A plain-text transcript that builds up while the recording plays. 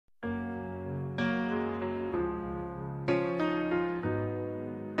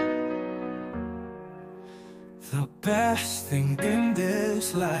best thing in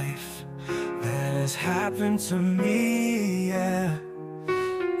this life that has happened to me, yeah,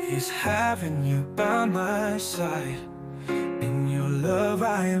 is having you by my side. In your love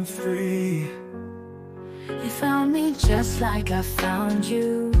I am free. You found me just like I found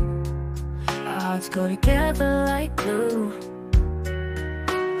you. Our hearts go together like glue.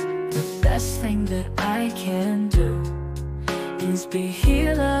 The best thing that I can do is be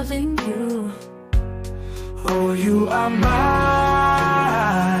here loving you. Oh, you are mine.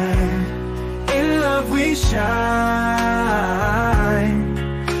 In love we shine.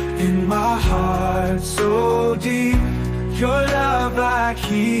 In my heart so deep, your love I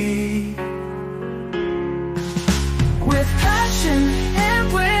keep. With passion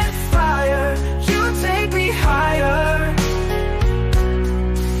and with fire, you take me higher.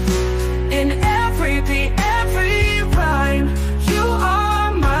 In every beat, every rhyme, you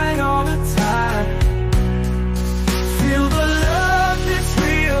are mine all the time. Feel the love that's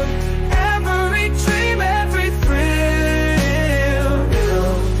real, every dream, every thrill.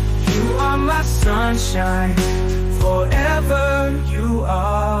 You are my sunshine, forever you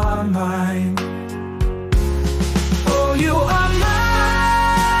are mine. Oh, you are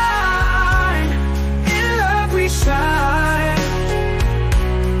mine. In love we shine.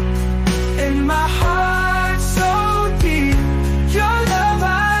 In my heart so deep, your love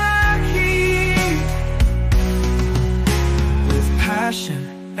I keep. With passion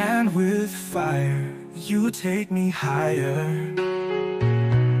and with fire, you take me higher.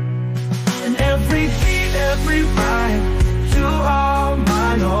 And every beat, every rhyme, you are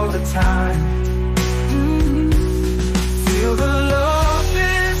mine all the time. Feel the love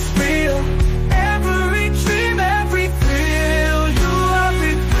is real, every dream, every thrill. You are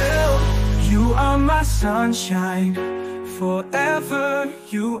me thrill. You are my sunshine, forever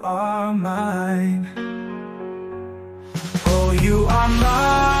you are mine.